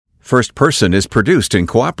First Person is produced in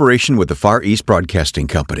cooperation with the Far East Broadcasting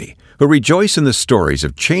Company, who rejoice in the stories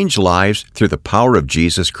of changed lives through the power of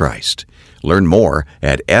Jesus Christ. Learn more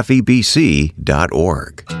at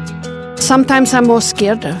FEBC.org. Sometimes I'm more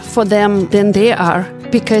scared for them than they are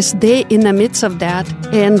because they're in the midst of that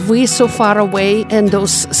and we're so far away and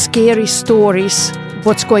those scary stories,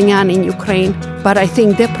 what's going on in Ukraine. But I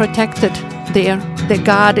think they're protected there, that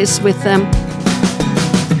God is with them.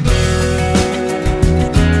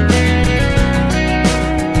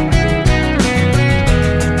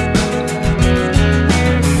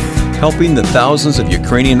 Helping the thousands of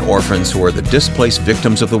Ukrainian orphans who are the displaced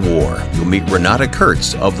victims of the war. You'll meet Renate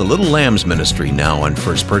Kurz of the Little Lambs Ministry now on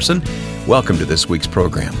First Person. Welcome to this week's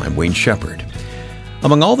program. I'm Wayne Shepherd.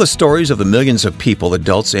 Among all the stories of the millions of people,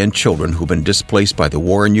 adults and children, who've been displaced by the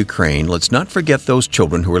war in Ukraine, let's not forget those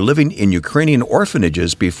children who were living in Ukrainian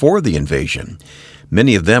orphanages before the invasion.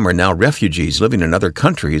 Many of them are now refugees living in other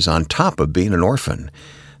countries on top of being an orphan.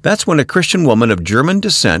 That's when a Christian woman of German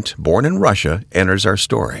descent, born in Russia, enters our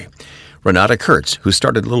story. Renate Kurz, who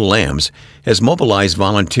started Little Lambs, has mobilized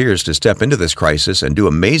volunteers to step into this crisis and do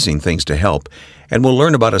amazing things to help, and we'll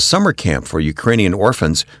learn about a summer camp for Ukrainian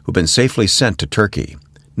orphans who've been safely sent to Turkey.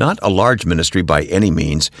 Not a large ministry by any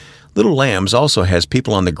means, Little Lambs also has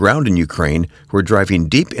people on the ground in Ukraine who are driving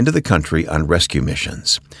deep into the country on rescue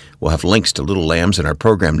missions. We'll have links to Little Lambs in our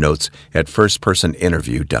program notes at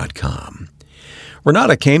firstpersoninterview.com.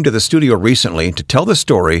 Renate came to the studio recently to tell the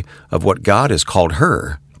story of what God has called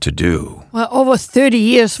her to do. Well, over 30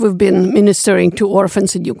 years we've been ministering to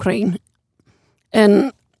orphans in Ukraine.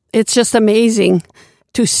 And it's just amazing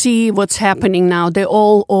to see what's happening now. They're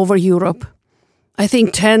all over Europe. I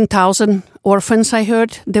think 10,000 orphans, I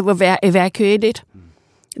heard, they were evacuated.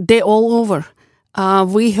 They're all over.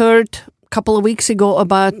 We heard a couple of weeks ago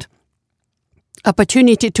about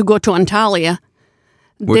opportunity to go to Antalya.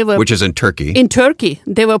 Which is in Turkey. In Turkey.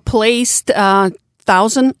 They were placed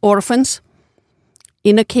 1,000 orphans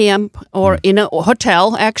in a camp or in a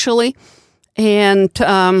hotel, actually. And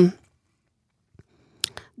the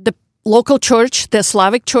local church, the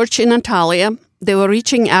Slavic church in Antalya, they were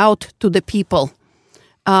reaching out to the people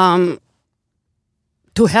to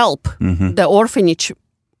help the orphanage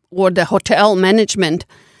or the hotel management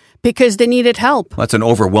because they needed help. That's an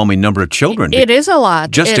overwhelming number of children. It is a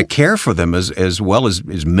lot. Just to care for them as well as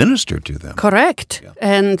minister to them. Correct. Yeah.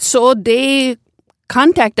 And so they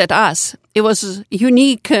contacted us. It was a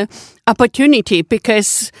unique opportunity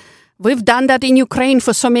because we've done that in Ukraine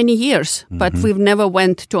for so many years, but we've never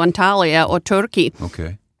went to Antalya or Turkey.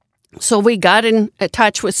 Okay. So we got in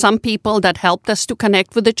touch with some people that helped us to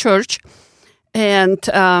connect with the church and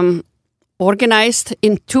organized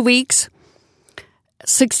in 2 weeks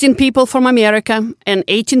 16 people from America and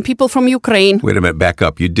 18 people from Ukraine. Wait a minute, back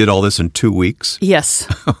up. You did all this in 2 weeks? Yes.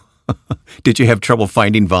 Did you have trouble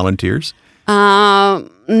finding volunteers?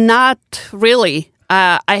 Not really.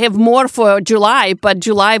 I have more for July, but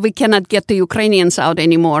July we cannot get the Ukrainians out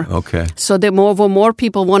anymore. Okay. So more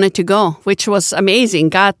people wanted to go, which was amazing.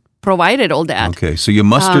 God provided all that. Okay, so you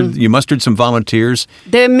mustered some volunteers.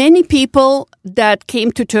 There are many people that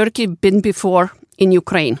came to Turkey been before in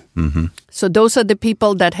Ukraine. Mm-hmm. So those are the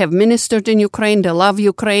people that have ministered in Ukraine. They love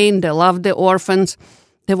Ukraine. They love the orphans.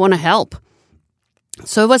 They want to help.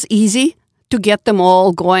 So it was easy to get them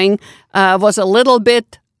all going. It was a little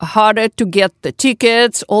bit harder to get the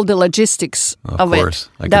tickets, all the logistics of it. Of course.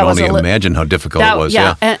 I can only imagine how difficult it was.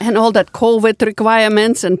 Yeah. And all that COVID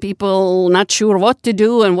requirements and people not sure what to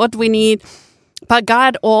do and what we need. But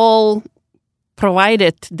God all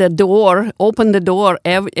provided the door, opened the door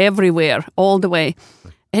everywhere, all the way.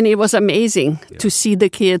 And it was amazing to see the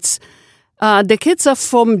kids. The kids are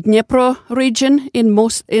from Dnipro region in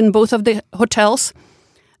both of the hotels.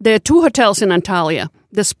 There are 2 hotels in Antalya.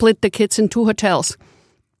 They split the kids in 2 hotels.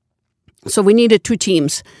 So we needed 2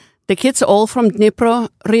 teams. The kids are all from Dnipro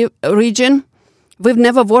region. We've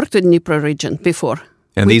never worked with Dnipro region before.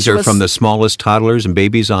 And these are from the smallest toddlers and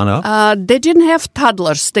babies on up? They didn't have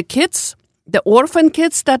toddlers. The kids, the orphan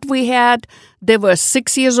kids that we had, they were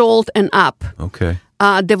 6 years old and up. Okay.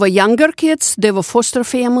 There were younger kids. There were foster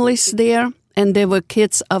families there. And there were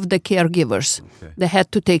kids of the caregivers. Okay. They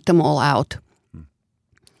had to take them all out.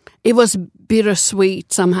 It was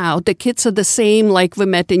bittersweet somehow. The kids are the same like we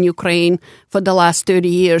met in Ukraine for the last 30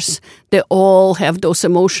 years. They all have those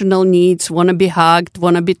emotional needs, want to be hugged,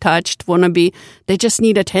 want to be touched, they just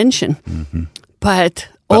need attention. Mm-hmm. But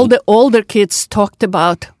all the older kids talked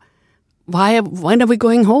about, when are we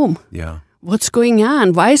going home? Yeah. What's going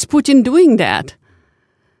on? Why is Putin doing that?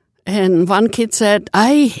 And one kid said,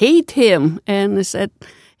 I hate him. And I said,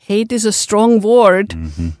 hate is a strong word.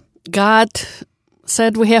 Mm-hmm. God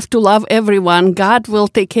said we have to love everyone. God will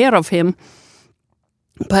take care of him.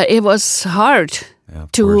 But it was hard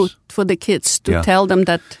for the kids to tell them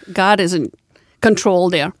that God is in control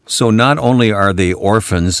there. So not only are they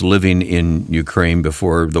orphans living in Ukraine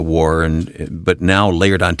before the war, but now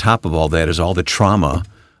layered on top of all that is all the trauma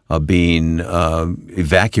of being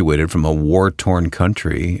evacuated from a war-torn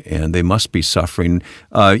country, and they must be suffering.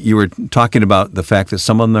 You were talking about the fact that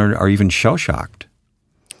some of them are even shell-shocked.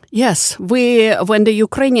 Yes. When the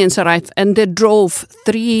Ukrainians arrived, and they drove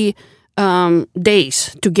 3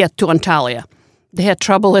 days to get to Antalya. They had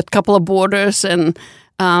trouble at a couple of borders,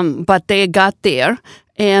 but they got there.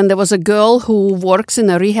 And there was a girl who works in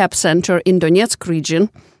a rehab center in Donetsk region,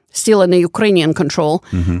 still in the Ukrainian control.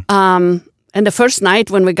 And the first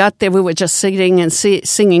night when we got there, we were just sitting and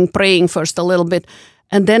singing, praying first a little bit.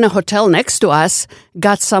 And then a hotel next to us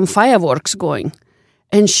got some fireworks going.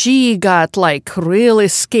 And she got really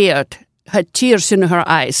scared, had tears in her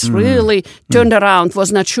eyes, really turned around,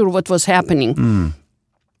 was not sure what was happening.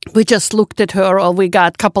 We just looked at her, or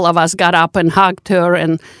a couple of us got up and hugged her.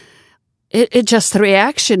 And it's just a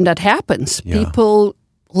reaction that happens. Yeah. People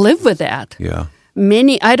live with that. Yeah.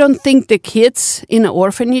 I don't think the kids in the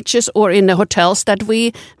orphanages or in the hotels that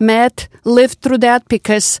we met lived through that,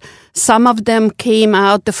 because some of them came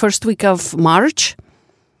out the first week of March.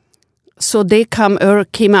 So they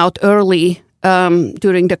came out early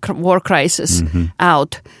during the war crisis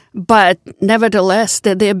out. But nevertheless,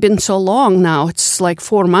 they've been so long now. It's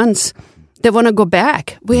 4 months. They want to go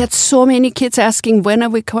back. We had so many kids asking, when are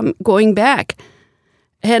we going back?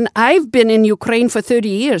 And I've been in Ukraine for 30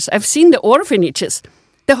 years. I've seen the orphanages.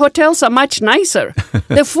 The hotels are much nicer.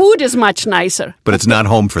 The food is much nicer. But it's not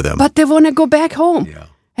home for them. But they want to go back home. Yeah.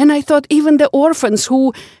 And I thought even the orphans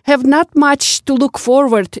who have not much to look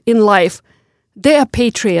forward in life, they are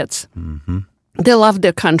patriots. They love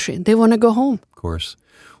their country. They want to go home. Of course.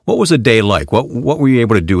 What was a day like? What were you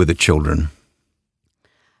able to do with the children?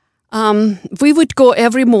 We would go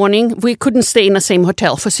every morning. We couldn't stay in the same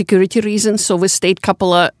hotel for security reasons, so we stayed a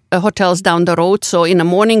couple of hotels down the road. So in the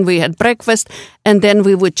morning we had breakfast, and then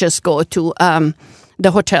we would just go to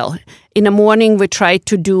the hotel. In the morning we tried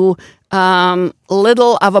to do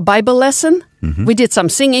little of a Bible lesson. We did some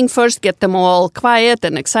singing first, get them all quiet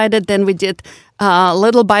and excited. Then we did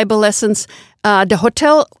little Bible lessons. The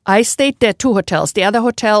hotel, I stayed there, 2 hotels. The other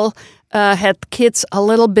hotel had kids a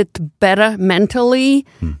little bit better mentally.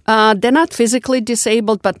 They're not physically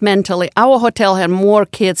disabled, but mentally. Our hotel had more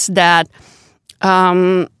kids that,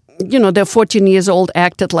 they're 14 years old,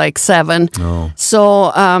 acted like 7. Oh.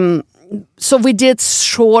 So we did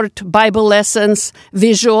short Bible lessons,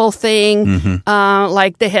 visual thing,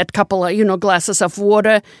 like they had a couple of, glasses of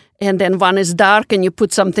water, and then one is dark, and you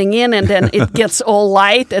put something in, and then it gets all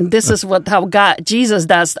light, and this is how Jesus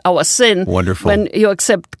does our sin. Wonderful. When you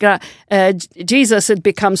accept Jesus,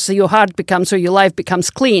 your heart becomes, or your life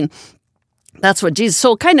becomes clean. That's what Jesus.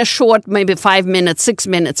 So kind of short, maybe 5 minutes, 6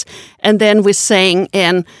 minutes, and then we sang,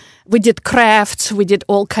 and we did crafts, we did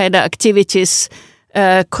all kind of activities.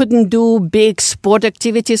 Couldn't do big sport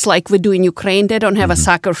activities like we do in Ukraine. They don't have a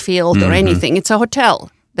soccer field or anything. It's a hotel.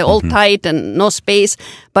 They're all tight and no space.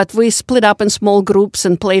 But we split up in small groups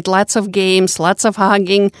and played lots of games, lots of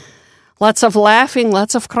hugging, lots of laughing,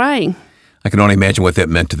 lots of crying. I can only imagine what that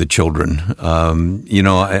meant to the children.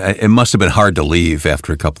 It must have been hard to leave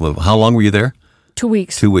after a couple of... How long were you there? 2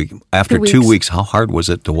 weeks. 2 weeks. After 2 weeks, how hard was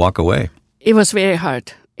it to walk away? It was very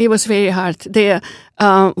hard. It was very hard. There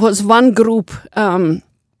was one group, and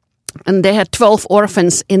they had 12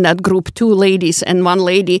 orphans in that group, 2 ladies, and one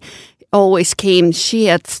lady always came. She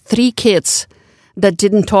had 3 kids that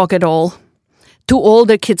didn't talk at all. 2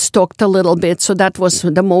 older kids talked a little bit, so that was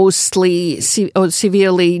the mostly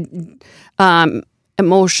severely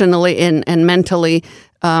emotionally and mentally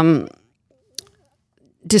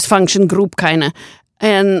dysfunction group kind of.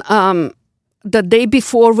 And the day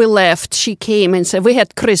before we left, she came and said, we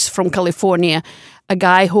had Chris from California, a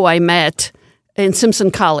guy who I met in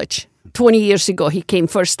Simpson College. 20 years ago, he came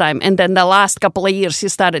first time. And then the last couple of years, he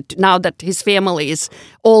started, now that his family is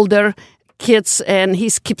older, kids, and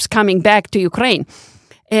he keeps coming back to Ukraine.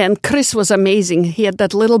 And Chris was amazing. He had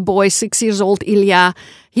that little boy, 6 years old, Ilya.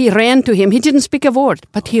 He ran to him. He didn't speak a word,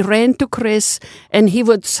 but he ran to Chris, and he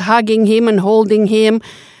was hugging him and holding him.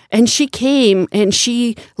 And she came, and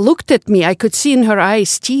she looked at me. I could see in her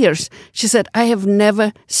eyes tears. She said, I have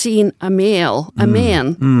never seen a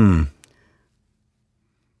man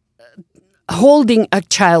holding a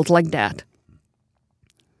child like that,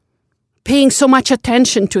 paying so much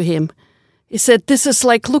attention to him. He said, this is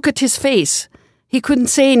like, look at his face. He couldn't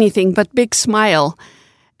say anything but big smile.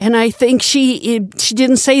 And I think she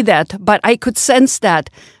didn't say that, but I could sense that.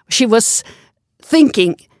 She was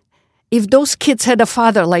thinking, if those kids had a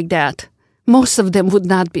father like that, most of them would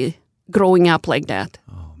not be growing up like that.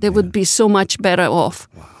 They would be so much better off.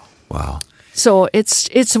 Wow. So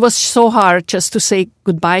it was so hard just to say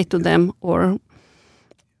goodbye to them, or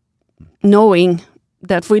knowing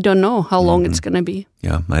that we don't know how long it's going to be.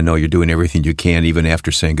 Yeah, I know you're doing everything you can even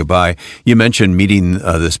after saying goodbye. You mentioned meeting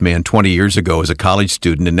this man 20 years ago as a college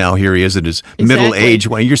student, and now here he is at his middle age.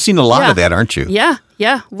 Well, you're seeing a lot of that, aren't you?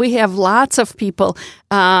 Yeah. We have lots of people.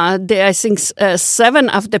 I think 7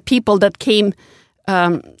 of the people that came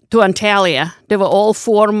to Antalya, they were all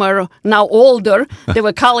former, now older. They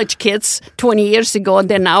were college kids 20 years ago, and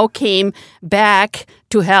they now came back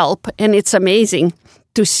to help, and it's amazing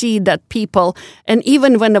to see that people, and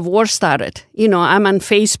even when the war started, I'm on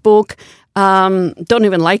Facebook, don't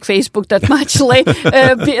even like Facebook that much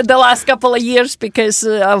the last couple of years because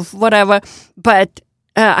of whatever, but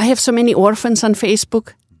I have so many orphans on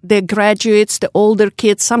Facebook. The graduates, the older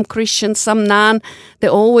kids, some Christians, some non, they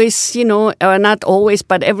always, not always,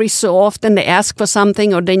 but every so often they ask for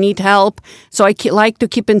something or they need help. So I like to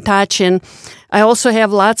keep in touch. And I also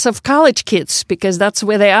have lots of college kids because that's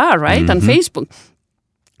where they are, right, on Facebook.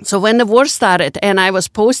 So when the war started and I was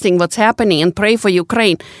posting what's happening and pray for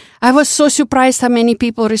Ukraine, I was so surprised how many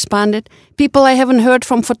people responded. People I haven't heard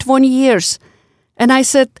from for 20 years. And I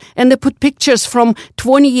said, and they put pictures from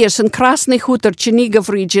 20 years in Krasny Hutor, Chernigov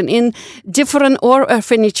region, in different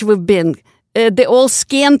orphanage we've been. They all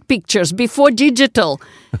scanned pictures before digital.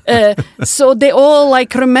 So they all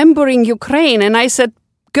like remembering Ukraine. And I said,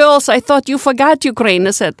 girls, I thought you forgot Ukraine.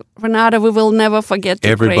 I said, Renata, we will never forget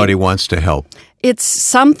Ukraine. Everybody wants to help. It's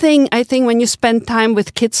something, I think, when you spend time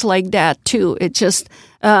with kids like that, too, it just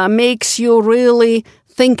makes you really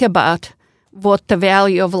think about what the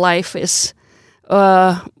value of life is,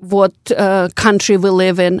 what country we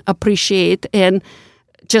live in, appreciate, and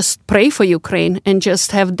just pray for Ukraine and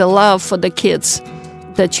just have the love for the kids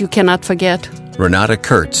that you cannot forget. Renate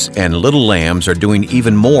Kurz and Little Lambs are doing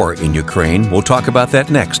even more in Ukraine. We'll talk about that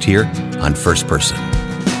next here on First Person.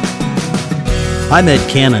 I'm Ed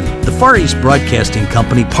Cannon. The Far East Broadcasting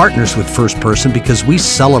Company partners with First Person because we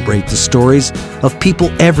celebrate the stories of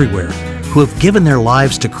people everywhere who have given their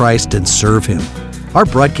lives to Christ and serve Him. Our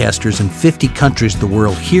broadcasters in 50 countries of the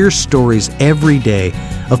world hear stories every day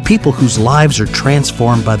of people whose lives are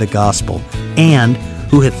transformed by the gospel and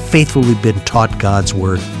who have faithfully been taught God's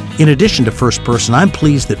Word. In addition to First Person, I'm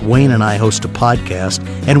pleased that Wayne and I host a podcast,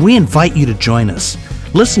 and we invite you to join us.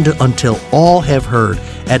 Listen to Until All Have Heard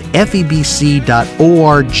at FEBC.org.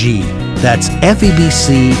 That's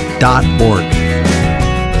FEBC.org.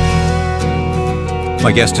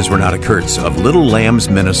 My guest is Renate Kurz of Little Lambs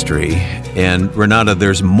Ministry. And Renate,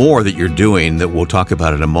 there's more that you're doing that we'll talk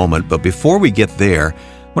about in a moment. But before we get there,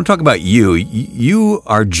 I want to talk about you. You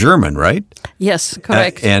are German, right? Yes,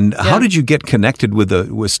 correct. And how did you get connected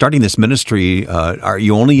with starting this ministry? Are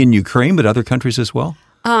you only in Ukraine, but other countries as well?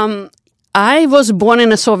 I was born in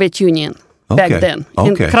the Soviet Union back then,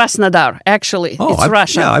 in Krasnodar, actually. It's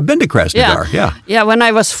Russia. Yeah, I've been to Krasnodar, Yeah, when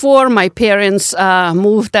I was 4, my parents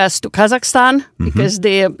moved us to Kazakhstan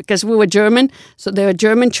because we were German. So they were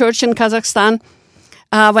German church in Kazakhstan.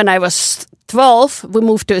 When I was 12, we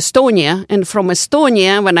moved to Estonia. And from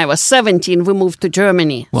Estonia, when I was 17, we moved to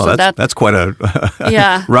Germany. Well, so that's quite a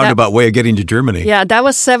roundabout way of getting to Germany. Yeah, that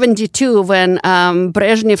was 72 when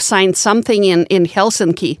Brezhnev signed something in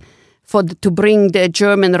Helsinki to bring the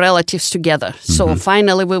German relatives together. So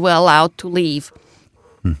finally we were allowed to leave.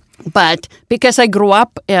 But because I grew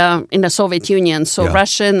up in the Soviet Union, so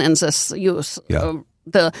Russian and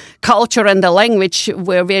the culture and the language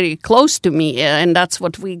were very close to me, and that's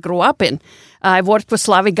what we grew up in. I worked with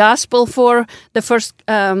Slavic Gospel for the first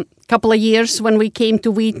couple of years when we came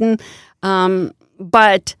to Wheaton,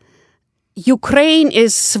 but Ukraine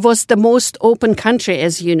was the most open country,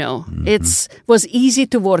 as you know. It was easy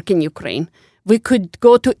to work in Ukraine. We could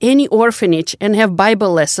go to any orphanage and have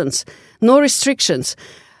Bible lessons, no restrictions.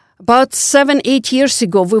 About 7-8 years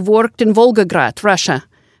ago, we worked in Volgograd, Russia.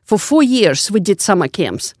 For 4 years, we did summer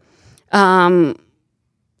camps.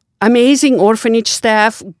 Amazing orphanage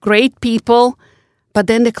staff, great people, but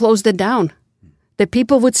then they closed it down. The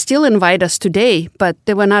people would still invite us today, but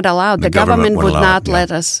they were not allowed. The government would not let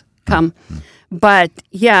us come. But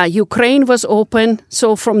yeah, Ukraine was open.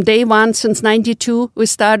 So from day one, since 92, we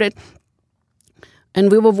started.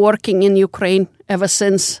 And we were working in Ukraine ever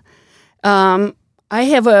since. I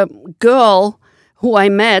have a girl who I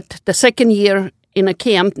met the second year in a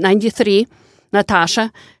camp, 93,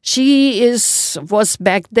 Natasha. She was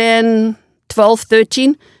back then 12,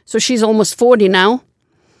 13, so she's almost 40 now.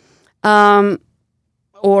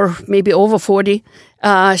 or maybe over 40.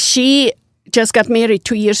 She just got married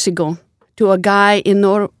 2 years ago to a guy in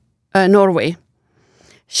Norway.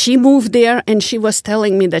 She moved there, and she was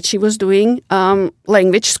telling me that she was doing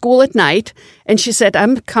language school at night. And she said,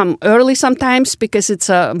 I'm come early sometimes because it's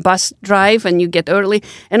a bus drive and you get early.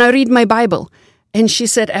 And I read my Bible. And she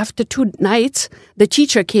said after 2 nights, the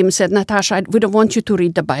teacher came and said, Natasha, we don't want you to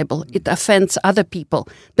read the Bible. It offends other people.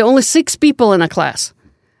 There are only 6 people in a class.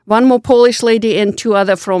 1 more Polish lady and 2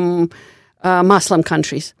 other from Muslim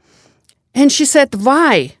countries. And she said,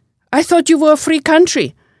 why? I thought you were a free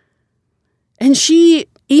country. And she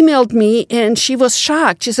emailed me, and she was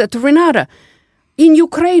shocked. She said, Renata, in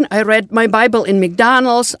Ukraine, I read my Bible in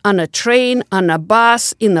McDonald's, on a train, on a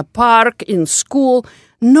bus, in a park, in school.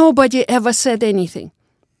 Nobody ever said anything.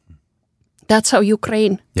 That's how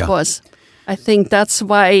Ukraine was. I think that's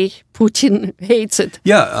why Putin hates it.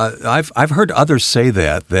 Yeah, I've heard others say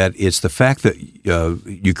that it's the fact that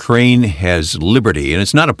Ukraine has liberty, and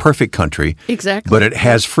it's not a perfect country. Exactly. But it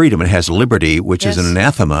has freedom, it has liberty, which is an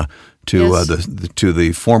anathema to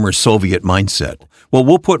the former Soviet mindset. Well,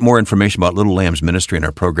 we'll put more information about Little Lambs Ministry in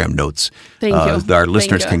our program notes. Thank you. Our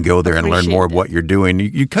listeners can go there and learn more of what you're doing.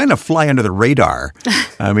 You kind of fly under the radar.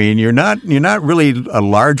 I mean, you're not really a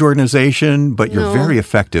large organization, but you're very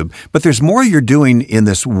effective. But there's more you're doing in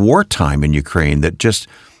this wartime in Ukraine that just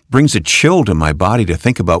brings a chill to my body to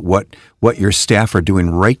think about what your staff are doing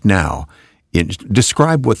right now.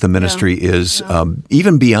 Describe what the ministry is,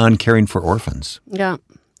 even beyond caring for orphans. Yeah.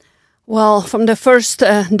 Well, from the first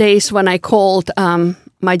days when I called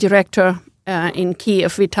my director in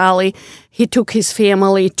Kiev, Vitaly, he took his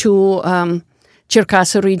family to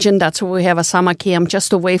Cherkasy region. That's where we have a summer camp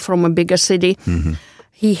just away from a bigger city. Mm-hmm.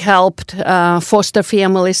 He helped foster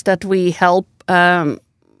families that we help. There are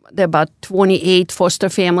about 28 foster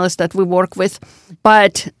families that we work with.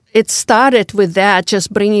 But it started with that,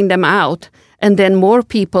 just bringing them out. And then more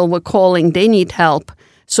people were calling, they need help.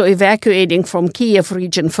 So evacuating from Kiev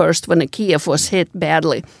region first when Kiev was hit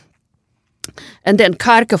badly. And then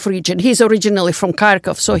Kharkov region. He's originally from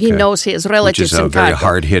Kharkov, so he knows his relatives in Kharkov. Which is a very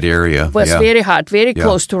hard-hit area. It was very hard, very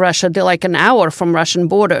close to Russia. They're like an hour from Russian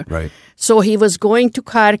border. Right. So he was going to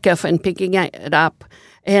Kharkov and picking it up.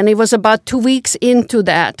 And it was about 2 weeks into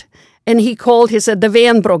that. And he called, he said, the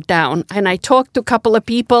van broke down. And I talked to a couple of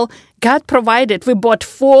people. God provided. We bought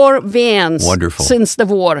 4 vans since the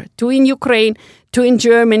war. 2 in Ukraine, 2 in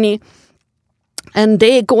Germany. And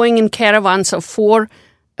they're going in caravans of 4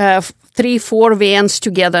 vans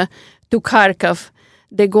together to Kharkov.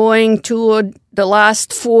 They're going to the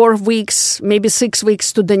last 4 weeks, maybe 6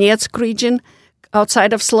 weeks, to Donetsk region,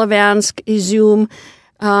 outside of Slavyansk, Izum.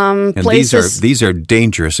 And places, these are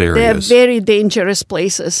dangerous areas. They're very dangerous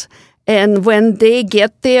places. And when they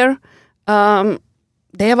get there,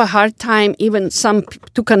 they have a hard time even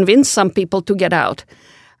to convince some people to get out.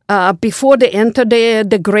 Before they enter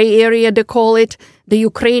the gray area, they call it, the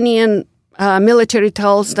Ukrainian military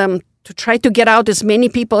tells them to try to get out as many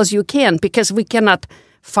people as you can because we cannot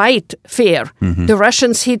fight fair. Mm-hmm. The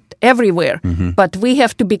Russians hit everywhere, but we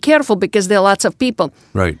have to be careful because there are lots of people.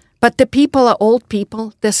 Right. But the people are old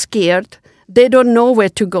people. They're scared. They don't know where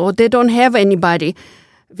to go. They don't have anybody.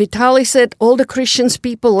 Vitaly said all the Christians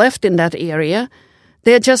people left in that area.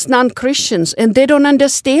 They're just non-Christians, and they don't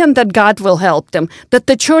understand that God will help them, that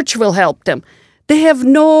the church will help them. They have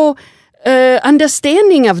no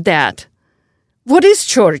understanding of that. What is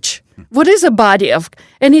church? What is a body of?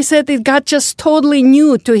 And he said it got just totally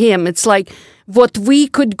new to him. It's like what we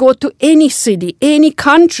could go to any city, any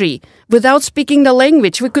country, without speaking the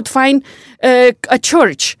language. We could find a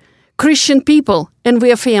church, Christian people, and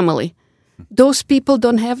we're family. Those people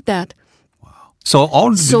don't have that. Wow. So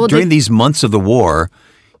during these months of the war,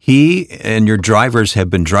 he and your drivers have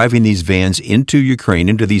been driving these vans into Ukraine,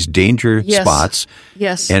 into these danger spots,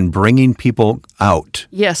 and bringing people out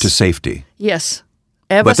to safety. Yes.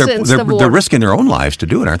 But they're risking their own lives to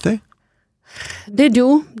do it, aren't they? They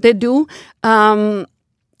do. There's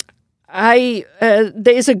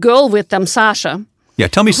a girl with them, Sasha. Yeah,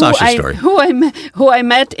 tell me Sasha's story. Who I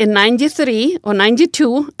met in 93 or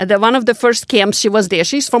 92 at one of the first camps. She was there.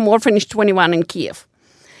 She's from Orphanage 21 in Kiev.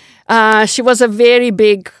 She was a very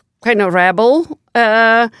big kind of rebel.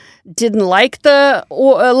 Didn't like the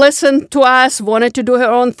listen to us, wanted to do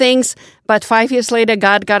her own things. But 5 years later,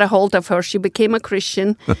 God got a hold of her. She became a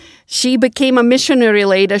Christian. She became a missionary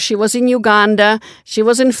later. She was in Uganda. She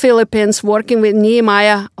was in Philippines working with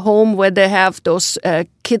Nehemiah home where they have those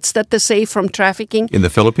kids that they save from trafficking. In the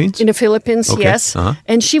Philippines? In the Philippines, okay. Yes. Uh-huh.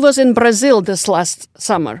 And she was in Brazil this last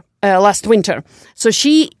winter. So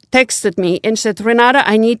she texted me and said, Renata,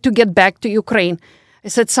 I need to get back to Ukraine. I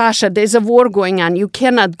said, Sasha, there's a war going on. You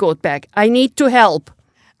cannot go back. I need to help.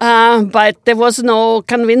 But there was no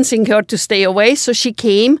convincing her to stay away, so she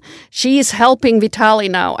came. She is helping Vitaly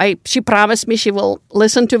now. She promised me she will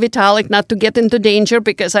listen to Vitaly, not to get into danger,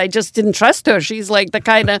 because I just didn't trust her. She's like the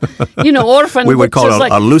kind of, orphan. We would call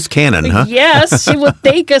it a loose cannon, huh? Yes, she would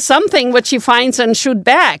take something what she finds and shoot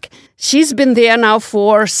back. She's been there now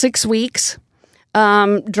for 6 weeks,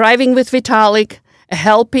 driving with Vitaly,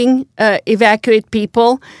 helping evacuate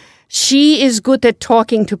people. She is good at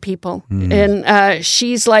talking to people. And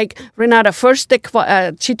she's like, Renata, first,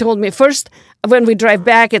 she told me, first, when we drive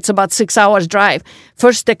back, it's about 6 hours drive.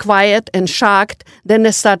 First, they're quiet and shocked. Then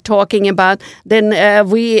they start talking about, then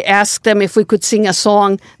we asked them if we could sing a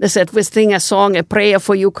song. They said, we sing a song, a prayer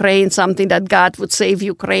for Ukraine, something that God would save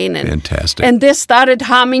Ukraine. And, fantastic. And they started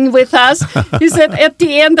humming with us. He said, at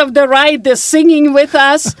the end of the ride, they're singing with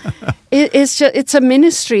us. It's a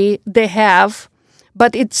ministry they have.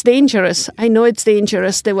 But it's dangerous. I know it's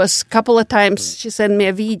dangerous. There was a couple of times she sent me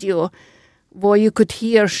a video where you could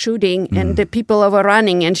hear shooting and the people were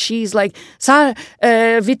running. And she's like,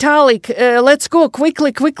 Vitalik, let's go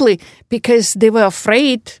quickly. Because they were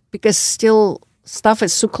afraid because still stuff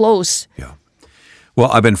is so close. Yeah. Well,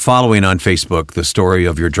 I've been following on Facebook the story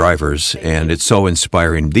of your drivers, and it's so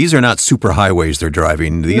inspiring. These are not super highways they're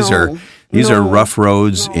driving. These are rough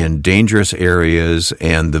roads in dangerous areas,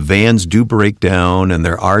 and the vans do break down, and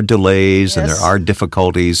there are delays, and there are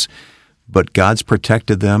difficulties, but God's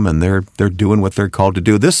protected them, and they're doing what they're called to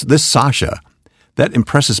do. This Sasha, that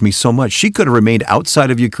impresses me so much. She could have remained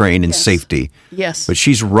outside of Ukraine in safety, but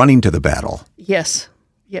she's running to the battle. Yes.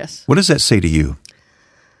 What does that say to you?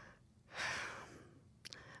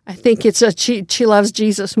 I think it's she loves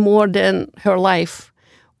Jesus more than her life,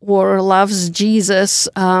 or loves Jesus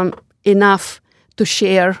enough to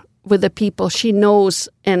share with the people she knows.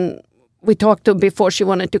 And we talked to her before she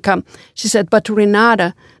wanted to come. She said, but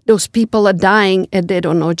Renata, those people are dying and they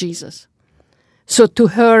don't know Jesus. So to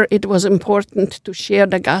her, it was important to share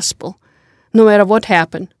the gospel, no matter what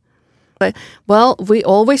happened. Well, we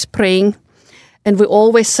always praying, and we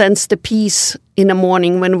always sense the peace in the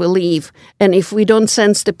morning when we leave. And if we don't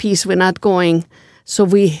sense the peace, we're not going. So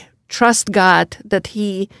we trust God that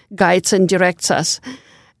He guides and directs us.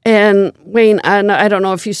 And Wayne, I don't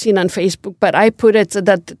know if you've seen on Facebook, but I put it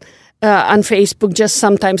that on Facebook, just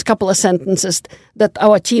sometimes a couple of sentences, that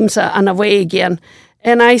our teams are on the way again.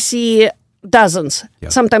 And I see dozens,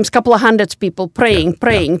 sometimes a couple of hundreds people praying.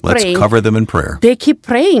 Let's cover them in prayer. They keep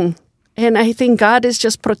praying. And I think God is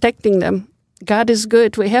just protecting them. God is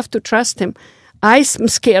good. We have to trust Him. I'm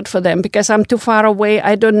scared for them because I'm too far away.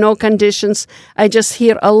 I don't know conditions. I just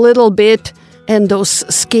hear a little bit and those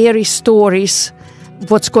scary stories,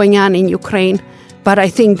 what's going on in Ukraine. But I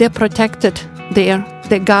think they're protected there,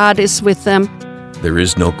 that God is with them. There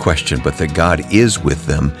is no question but that God is with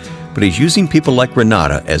them, but He's using people like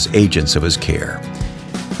Renata as agents of His care.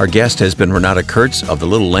 Our guest has been Renate Kurz of the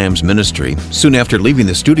Little Lambs Ministry. Soon after leaving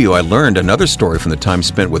the studio, I learned another story from the time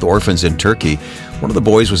spent with orphans in Turkey. One of the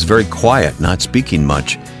boys was very quiet, not speaking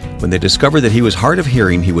much. When they discovered that he was hard of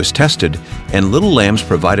hearing, he was tested, and Little Lambs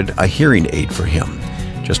provided a hearing aid for him.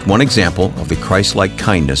 Just one example of the Christ-like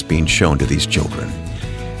kindness being shown to these children.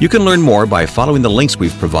 You can learn more by following the links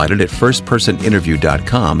we've provided at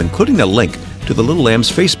firstpersoninterview.com, including a link to the Little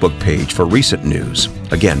Lambs Facebook page for recent news.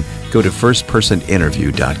 Again, go to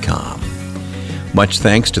firstpersoninterview.com. Much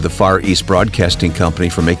thanks to the Far East Broadcasting Company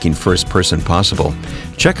for making First Person possible.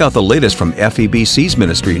 Check out the latest from FEBC's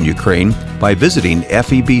ministry in Ukraine by visiting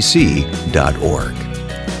febc.org.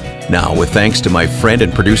 Now, with thanks to my friend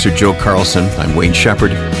and producer Joe Carlson, I'm Wayne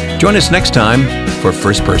Shepherd. Join us next time for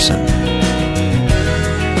First Person.